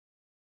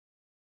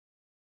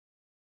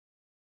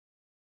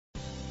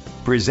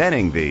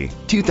Presenting the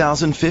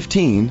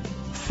 2015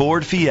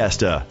 Ford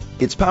Fiesta.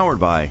 It's powered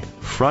by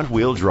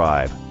front-wheel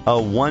drive, a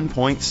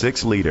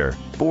 1.6-liter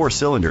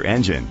four-cylinder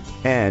engine,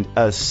 and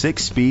a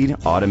 6-speed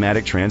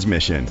automatic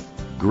transmission.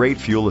 Great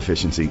fuel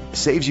efficiency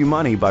saves you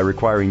money by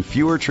requiring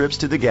fewer trips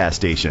to the gas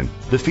station.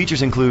 The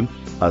features include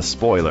a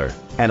spoiler,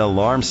 an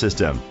alarm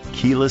system,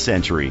 keyless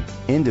entry,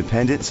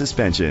 independent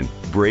suspension,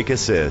 brake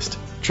assist,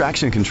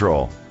 traction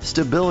control,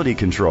 stability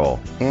control,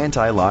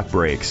 anti-lock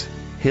brakes,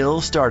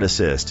 hill start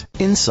assist.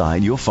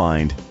 Inside you'll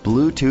find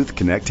Bluetooth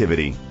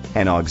connectivity,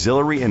 an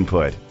auxiliary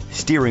input,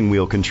 steering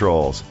wheel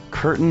controls,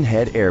 curtain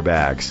head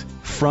airbags,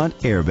 front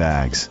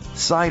airbags,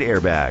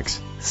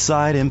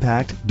 side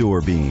impact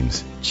door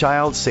beams,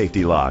 child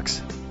safety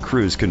locks,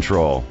 cruise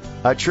control,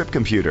 a trip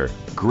computer.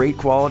 Great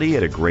quality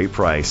at a great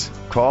price.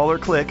 Call or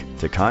click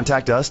to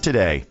contact us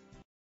today.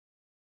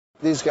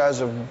 These guys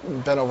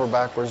have bent over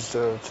backwards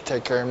to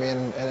take care of me,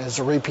 and as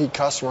a repeat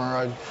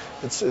customer,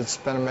 it's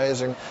been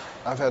amazing.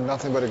 I've had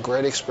nothing but a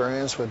great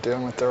experience with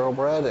dealing with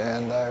Thoroughbred,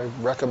 and I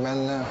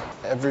recommend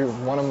every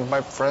one of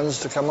my friends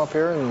to come up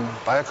here and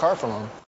buy a car from them.